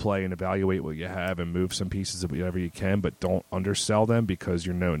kids play and evaluate what you have and move some pieces of whatever you can, but don't undersell them because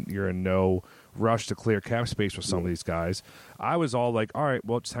you're in no rush to clear cap space with some of these guys. I was all like, all right,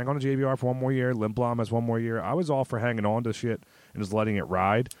 well, just hang on to JVR for one more year. Lindblom has one more year. I was all for hanging on to shit and just letting it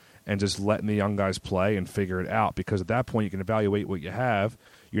ride and just letting the young guys play and figure it out, because at that point you can evaluate what you have.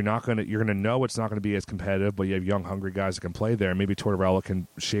 You're gonna know it's not gonna be as competitive, but you have young, hungry guys that can play there. Maybe Tortorella can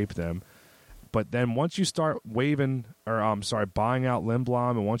shape them. But then once you start buying out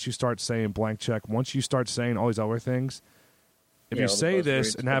Lindblom, and once you start saying blank check, once you start saying all these other things, if you say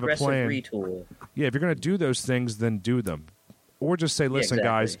this and have a plan, retool. Yeah, if you're going to do those things, then do them. Or just say, listen,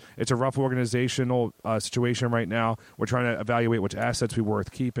 guys, it's a rough organizational situation right now. We're trying to evaluate which assets we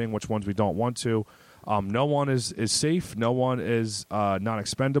worth keeping, which ones we don't want to. No one is safe. No one is not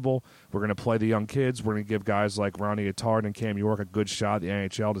expendable. We're going to play the young kids. We're going to give guys like Ronnie Attard and Cam York a good shot at the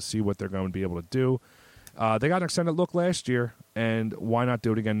NHL to see what they're going to be able to do. They got an extended look last year, and why not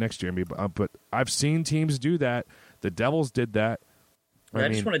do it again next year? But I've seen teams do that. The Devils did that. I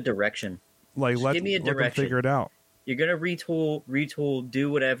just want a direction. Like, give me a direction. Let them figure it out. You're going to retool,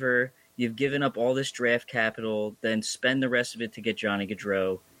 do whatever. You've given up all this draft capital, then spend the rest of it to get Johnny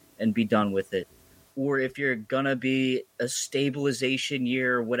Gaudreau and be done with it. Or if you're going to be a stabilization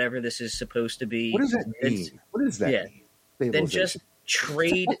year, or whatever this is supposed to be. What does that mean? What does that mean? Then just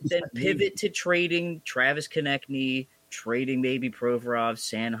trade, then pivot to trading Travis Konechny, trading maybe Provorov,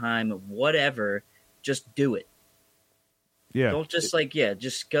 Sanheim, whatever. Just do it. Yeah. Don't just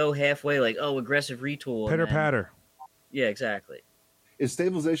just go halfway aggressive retool. Pitter patter. Yeah, exactly. Is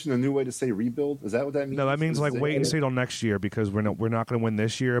stabilization a new way to say rebuild? Is that what that means? No, that means wait and see till next year, because we're not going to win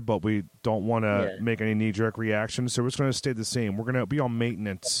this year, but we don't want to make any knee-jerk reactions, so we're just going to stay the same. We're going to be on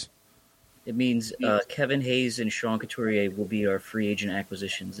maintenance. It means Kevin Hayes and Sean Couturier will be our free agent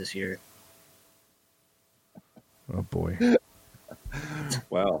acquisitions this year. Oh, boy.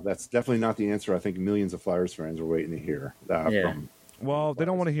 Well, that's definitely not the answer I think millions of Flyers fans are waiting to hear from. Well, they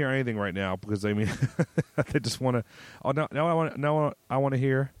don't want to hear anything right now because they just want to. Oh no! I want to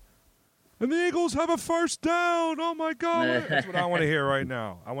hear. And the Eagles have a first down. Oh my God! That's what I want to hear right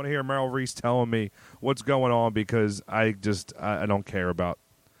now. I want to hear Merrill Reese telling me what's going on, because I don't care about.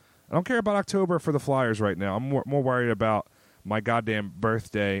 I don't care about October for the Flyers right now. I'm more worried about my goddamn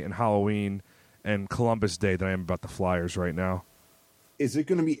birthday and Halloween and Columbus Day than I am about the Flyers right now. Is it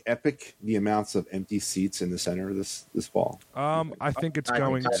going to be epic, the amounts of empty seats in the center this fall? I think it's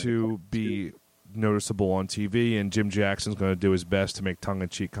going to be noticeable on TV, and Jim Jackson's going to do his best to make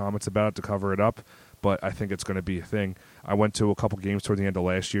tongue-in-cheek comments about it to cover it up, but I think it's going to be a thing. I went to a couple games toward the end of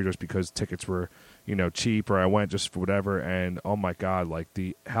last year just because tickets were, cheap, or I went just for whatever, and oh my God,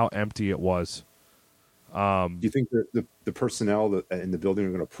 how empty it was. Do you think the personnel in the building are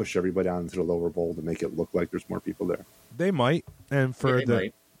going to push everybody down into the lower bowl to make it look like there's more people there? They might, and for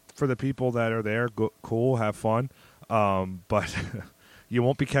the people that are there, cool, have fun. But you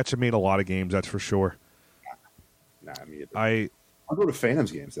won't be catching me at a lot of games, that's for sure. Nah, I'll go to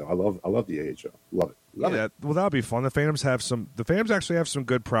Phantoms games though. I love the AHL. Love it. Well, that'll be fun. The Phantoms actually have some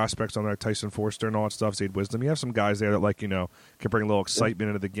good prospects on there. Tyson Forster and all that stuff. Zade Wisdom. You have some guys there that can bring a little excitement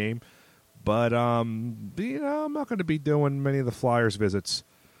into the game. But I'm not going to be doing many of the Flyers visits.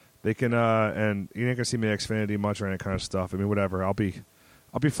 They can, and you ain't gonna see me at Xfinity much or any kind of stuff. I mean, whatever. I'll be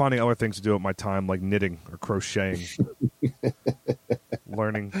finding other things to do with my time, like knitting or crocheting,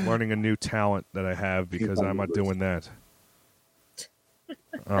 learning a new talent that I have because I'm not doing that.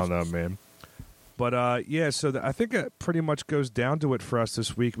 I don't know, man. But yeah, so I think it pretty much goes down to it for us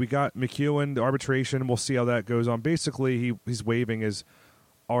this week. We got McEwen, the arbitration. We'll see how that goes on. Basically, he's waiving his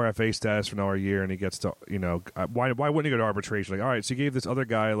RFA status for another year, and he gets to, why wouldn't he go to arbitration? Like, all right, so you gave this other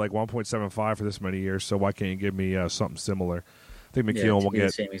guy like 1.75 for this many years, so why can't you give me something similar? I think McEwen will get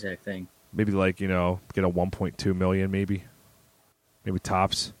the same exact thing. Maybe like get a 1.2 million, maybe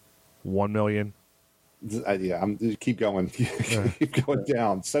tops 1 million. I'm keep going, keep going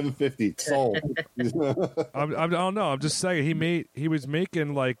down. 750 sold. I don't know. I'm just saying he was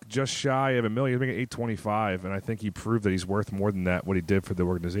making like just shy of $1 million. He was making 825, and I think he proved that he's worth more than that. What he did for the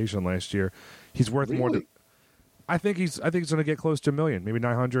organization last year, he's worth more than. I think he's going to get close to $1 million, maybe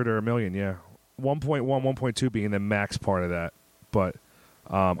 900 or $1 million. Yeah, 1.1, 1.2 being the max part of that. But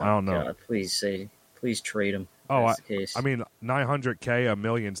I don't know. God, please trade him. Oh, the case. I mean, 900K, $1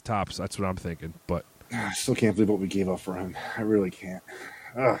 million's tops. That's what I'm thinking. But I still can't believe what we gave up for him. I really can't.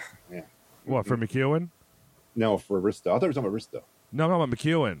 Man. What, for McEwen? No, for Risto. I thought you were talking about Risto. No, I'm about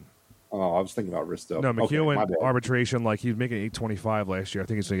McEwen. Oh, I was thinking about Risto. No, McEwen arbitration, like he was making 825 last year. I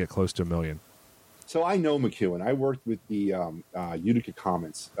think he's going to get close to $1 million. So I know McEwen. I worked with the Utica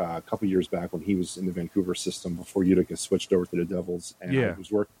Comets a couple years back when he was in the Vancouver system before Utica switched over to the Devils. And I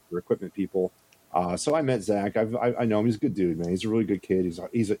was working for equipment people. So I met Zach. I know him. He's a good dude, man. He's a really good kid.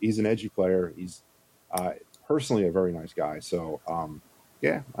 He's an edgy player. He's personally a very nice guy. So,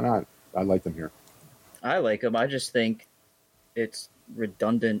 why not? I like him here. I like him. I just think it's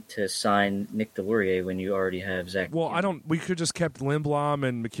redundant to sign Nick Delorier when you already have Zach. Well, we could just kept Lindblom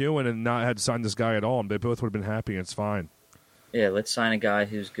and McEwen and not had to sign this guy at all, and they both would have been happy, and it's fine. Yeah, let's sign a guy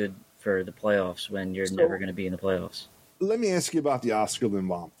who's good for the playoffs when you're never going to be in the playoffs. Let me ask you about the Oscar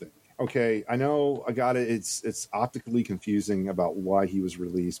Lindblom thing. Okay, I know I got it. It's optically confusing about why he was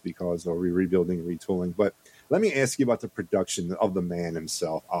released because of rebuilding and retooling. But let me ask you about the production of the man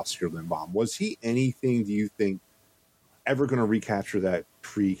himself, Oscar Lindblom. Was he anything, do you think, ever going to recapture that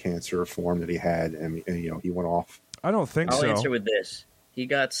pre-cancer form that he had and he went off? I don't think so. I'll answer with this. He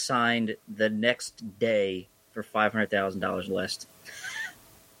got signed the next day for $500,000 less.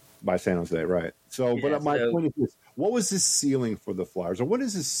 By San Jose, right. So, yeah, but my point is this. What was his ceiling for the Flyers? Or what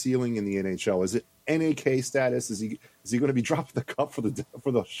is his ceiling in the NHL? Is it NAK status? Is he going to be dropping the cup for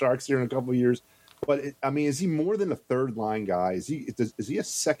the Sharks here in a couple of years? But, is he more than a third-line guy? Is he a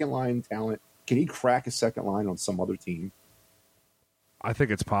second-line talent? Can he crack a second line on some other team? I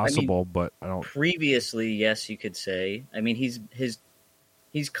think it's possible, but I don't. Previously, yes, you could say. I mean,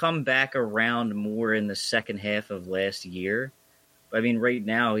 he's come back around more in the second half of last year. I mean, right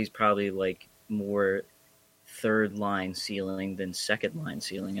now he's probably like more third line ceiling than second line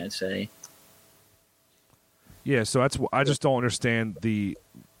ceiling, I'd say. Yeah, so I just don't understand the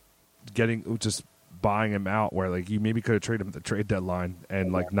buying him out where like you maybe could have traded him at the trade deadline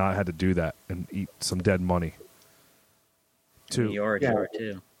and like not had to do that and eat some dead money. You are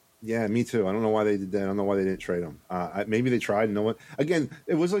too. Yeah, me too. I don't know why they did that. I don't know why they didn't trade him. Maybe they tried. No one. Again,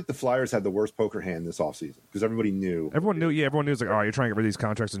 it was like the Flyers had the worst poker hand this offseason because everybody knew. Everyone knew. Yeah, everyone knew. Like, all right, you're trying to get rid of these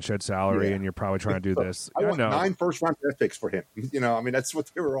contracts and shed salary, and you're probably trying to do this. I want 9 first-round draft picks for him. That's what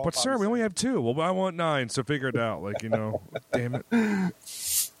they were all. But sir, we only have 2. Well, I want 9, so figure it out. Like, damn it.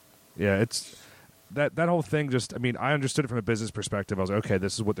 Yeah, it's. That whole thing just, I understood it from a business perspective. I was like, okay,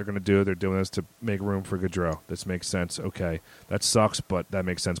 this is what they're going to do. They're doing this to make room for Gaudreau. This makes sense. Okay, that sucks, but that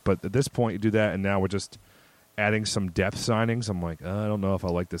makes sense. But at this point, you do that, and now we're just adding some depth signings. I'm like, I don't know if I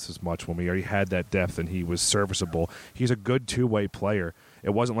like this as much when we already had that depth and he was serviceable. He's a good two-way player.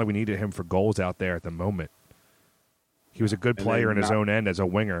 It wasn't like we needed him for goals out there at the moment. He was a good player in his own end as a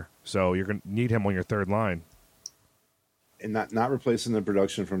winger, so you're going to need him on your third line. And not replacing the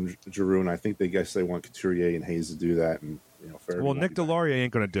production from Giroux, and I think they want Couturier and Hayes to do that. And well, Nick Delorier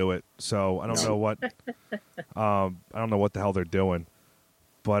ain't going to do it, so I don't know what I don't know what the hell they're doing.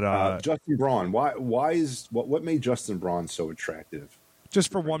 But Justin Braun, what made Justin Braun so attractive?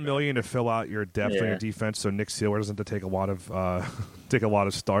 Just for $1 million to fill out your depth on your defense, so Nick Seeler doesn't have to take a lot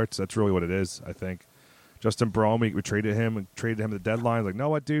of starts. That's really what it is, I think. Justin Braun, we traded him at the deadline. Like, know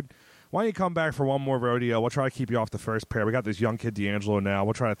what, dude? Why don't you come back for one more rodeo? We'll try to keep you off the first pair. We got this young kid, D'Angelo, now.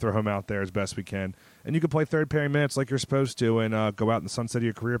 We'll try to throw him out there as best we can. And you can play third-pairing minutes like you're supposed to and go out in the sunset of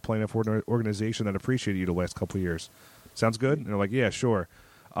your career playing for an organization that appreciated you the last couple of years. Sounds good? And they're like, yeah, sure.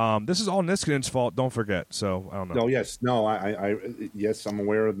 This is all Niskanen's fault. Don't forget. So I don't know. No, yes, no, yes, I'm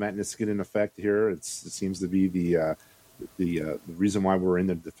aware of Matt Niskanen effect here. It seems to be the reason why we're in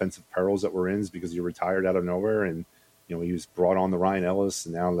the defensive perils that we're in is because he retired out of nowhere, and he was brought on the Ryan Ellis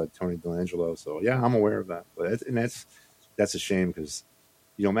and now the Tony Delangelo. So yeah, I'm aware of that, but that's a shame because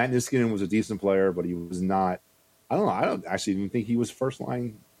Matt Niskanen was a decent player, but he was not. I don't know. I don't actually even think he was first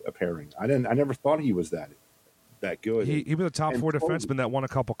line pairing. I never thought he was that good. He was a top four defenseman that won a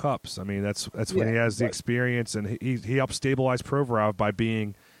couple cups. I mean, that's when he has the experience, and he helped stabilize Provorov by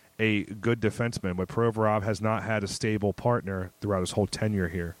being a good defenseman. But Provorov has not had a stable partner throughout his whole tenure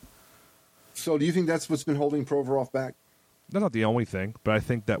here. So, do you think that's what's been holding Provorov back? That's not the only thing, but I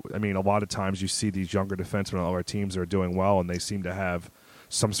think that a lot of times you see these younger defensemen on our teams that are doing well, and they seem to have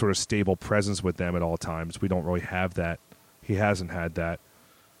some sort of stable presence with them at all times. We don't really have that. He hasn't had that.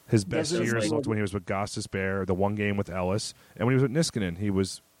 His best years looked when he was with Gostisbehere, the one game with Ellis, and when he was with Niskanen, he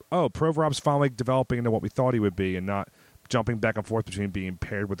was, Provorov's finally developing into what we thought he would be and not jumping back and forth between being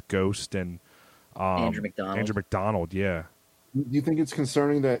paired with Ghost and Andrew McDonald. Andrew McDonald, yeah. Do you think it's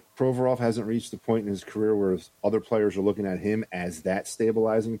concerning that Provorov hasn't reached the point in his career where other players are looking at him as that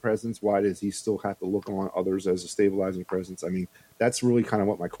stabilizing presence? Why does he still have to look on others as a stabilizing presence? I mean, that's really kind of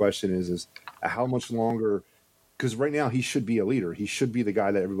what my question is how much longer – because right now he should be a leader. He should be the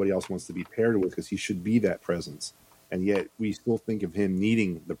guy that everybody else wants to be paired with because he should be that presence. And yet we still think of him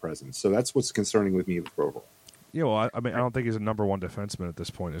needing the presence. So that's what's concerning with me with Provorov. Yeah, well, I don't think he's a number one defenseman at this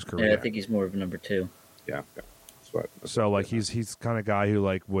point in his career. Yeah, I think he's more of a number two. Yeah. He's kind of guy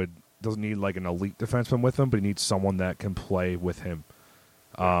who doesn't need like an elite defenseman with him, but he needs someone that can play with him.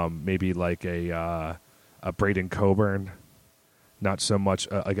 Maybe like a Braden Coburn, not so much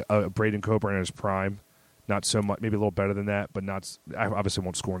like a Braden Coburn in his prime. Not so much, maybe a little better than that, but not. I obviously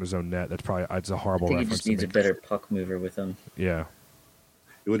won't score in his own net. It's a horrible reference. He just needs a better puck mover with him. Yeah.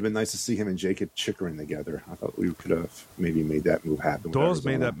 It would have been nice to see him and Jacob Chikrin together. I thought we could have maybe made that move happen. Doyle's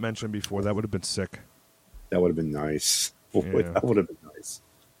made that mention before. That would have been sick. That would have been nice. Boy, yeah. That would have been nice.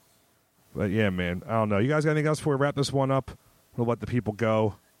 But yeah, man, I don't know. You guys got anything else before we wrap this one up? We'll let the people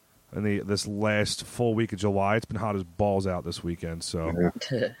go. In this last full week of July, it's been hot as balls out this weekend. So,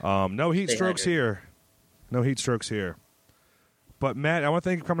 no heat strokes here. No heat strokes here. But, Matt, I want to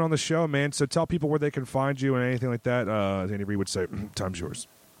thank you for coming on the show, man. So tell people where they can find you and anything like that. As Andy Reid would say, time's yours.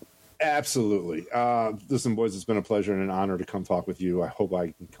 Absolutely. Listen, boys, it's been a pleasure and an honor to come talk with you. I hope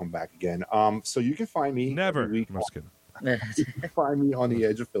I can come back again. So you can find me Never. every week. I'm just kidding. You can find me on the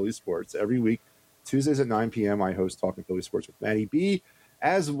Edge of Philly Sports every week. Tuesdays at 9 p.m. I host Talking Philly Sports with Matty B,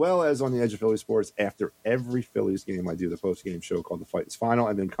 as well as on the Edge of Philly Sports after every Phillies game. I do the post-game show called The Fight is Final.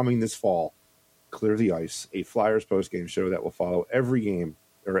 And then coming this fall, Clear the Ice, a Flyers post-game show that will follow every game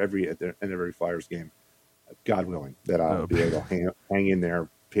or every Flyers game, God willing, that I'll be able to hang in there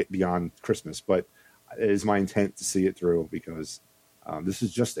beyond Christmas. But it is my intent to see it through because this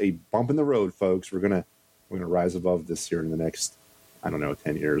is just a bump in the road, folks. We're gonna rise above this here in the next,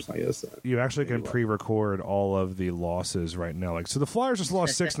 10 years, I guess. You actually can pre-record all of the losses right now. So the Flyers just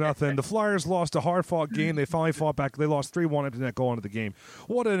lost 6-0. The Flyers lost a hard-fought game. They finally fought back. They lost 3-1 after that goal into the game.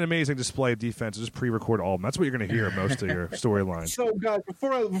 What an amazing display of defense. Just pre-record all of them. That's what you're going to hear most of your storylines. So, guys,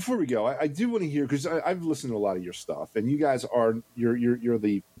 before we go, I do want to hear, because I've listened to a lot of your stuff, and you guys are you're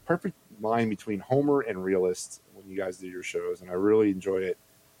the perfect line between homer and realist when you guys do your shows, and I really enjoy it.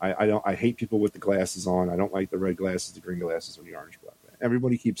 I hate people with the glasses on. I don't like the red glasses, the green glasses, or the orange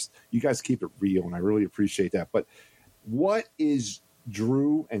glasses. You guys keep it real, and I really appreciate that. But what is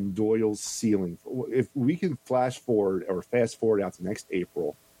Drew and Doyle's ceiling? If we can fast forward out to next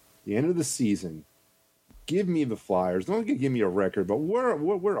April, the end of the season, give me the Flyers. Don't give me a record, but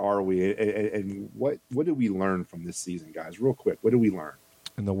where are we? And what did we learn from this season, guys? Real quick, what did we learn?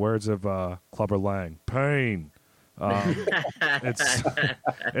 In the words of Clubber Lang, pain.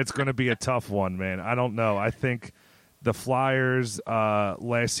 It's going to be a tough one, man. I don't know. I think the Flyers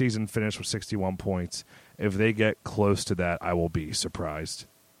last season finished with 61 points. If they get close to that, I will be surprised.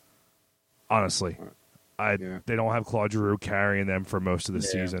 Honestly, they don't have Claude Giroux carrying them for most of the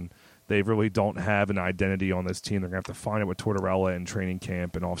season. They really don't have an identity on this team. They're going to have to find it with Tortorella in training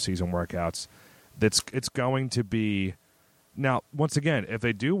camp and off-season workouts. It's going to be... Now, once again, if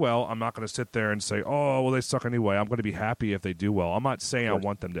they do well, I'm not going to sit there and say, oh, well, they suck anyway. I'm going to be happy if they do well. I'm not saying I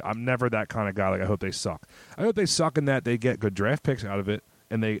want them to. I'm never that kind of guy. I hope they suck. I hope they suck in that they get good draft picks out of it,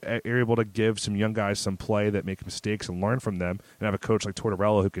 and they are able to give some young guys some play that make mistakes and learn from them, and have a coach like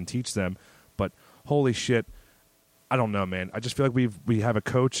Tortorella who can teach them. But holy shit, I don't know, man. I just feel like we have a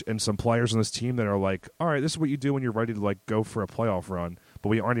coach and some players on this team that are like, all right, this is what you do when you're ready to go for a playoff run. but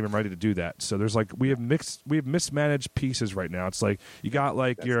we aren't even ready to do that. So there's we have mismanaged pieces right now. It's like you got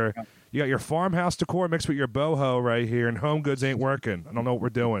your farmhouse decor mixed with your boho right here, and home goods ain't working. I don't know what we're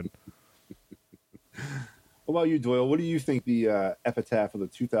doing. What about you, Doyle? What do you think the epitaph of the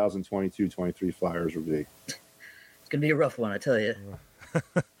 2022-23 Flyers will be? It's gonna be a rough one, I tell you.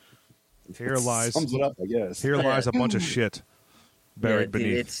 Here lies sums it up, I guess. Here lies a bunch of shit buried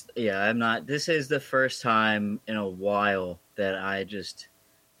beneath. I'm not. This is the first time in a while that I just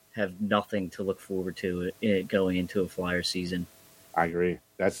have nothing to look forward to going into a Flyer season. I agree.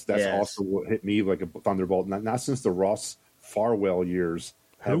 That's also what hit me like a thunderbolt. Not since the Ross Farwell years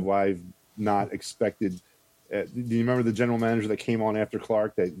have I not expected. Do you remember the general manager that came on after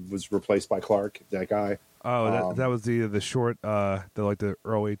Clark that was replaced by Clark? That guy. Oh, that was the short, the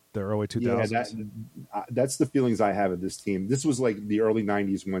early 2000s. Yeah, that's the feelings I have of this team. This was like the early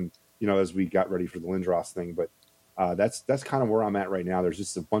 90s when, as we got ready for the Lindros thing. But that's kind of where I'm at right now. There's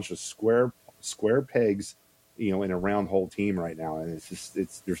just a bunch of square pegs, in a round hole team right now, and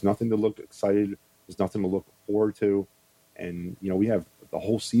there's nothing to look excited. There's nothing to look forward to, and we have the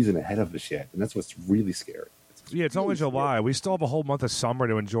whole season ahead of us yet, and that's what's really scary. It's only July. We still have a whole month of summer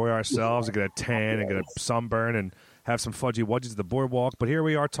to enjoy ourselves and get a tan and get a sunburn and have some fudgy wudgies at the boardwalk. But here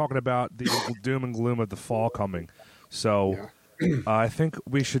we are talking about the doom and gloom of the fall coming. So I think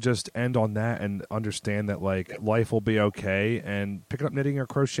we should just end on that and understand that life will be okay, and pick up knitting or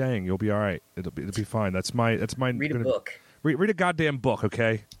crocheting. You'll be all right. It'll be fine. That's my. Read a book. Read a goddamn book,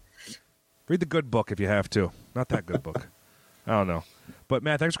 okay? Read the good book if you have to. Not that good book. I don't know. But,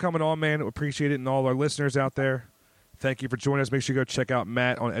 Matt, thanks for coming on, man. Appreciate it. And all our listeners out there, thank you for joining us. Make sure you go check out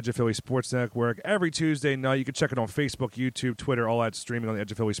Matt on Edge of Philly Sports Network every Tuesday night. You can check it on Facebook, YouTube, Twitter, all that streaming on the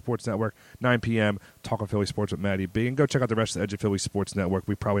Edge of Philly Sports Network, 9 p.m., Talking Philly Sports with Matty B. And go check out the rest of the Edge of Philly Sports Network.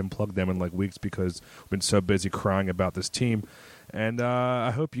 We probably unplugged them in weeks because we've been so busy crying about this team. And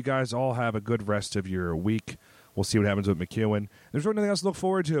I hope you guys all have a good rest of your week. We'll see what happens with McEwen. There's really nothing else to look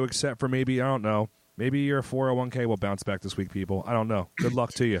forward to except for maybe, I don't know, maybe your 401k will bounce back this week, people. I don't know. Good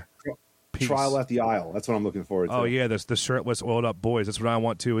luck to you. Peace. Trial at the aisle. That's what I'm looking forward to. Oh, yeah, the shirtless, oiled-up boys. That's what I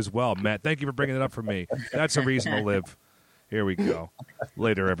want to as well. Matt, thank you for bringing it up for me. That's a reason to live. Here we go.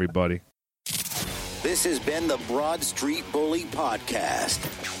 Later, everybody. This has been the Broad Street Bully Podcast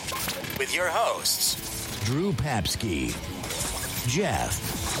with your hosts, Drew Papsky,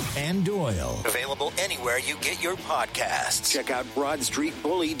 Jeff, and Doyle. Available anywhere you get your podcasts. Check out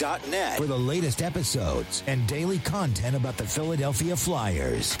BroadStreetBully.net for the latest episodes and daily content about the Philadelphia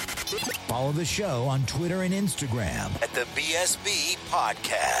Flyers. Follow the show on Twitter and Instagram at the BSB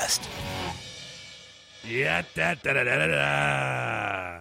Podcast. Yeah, da da da da da.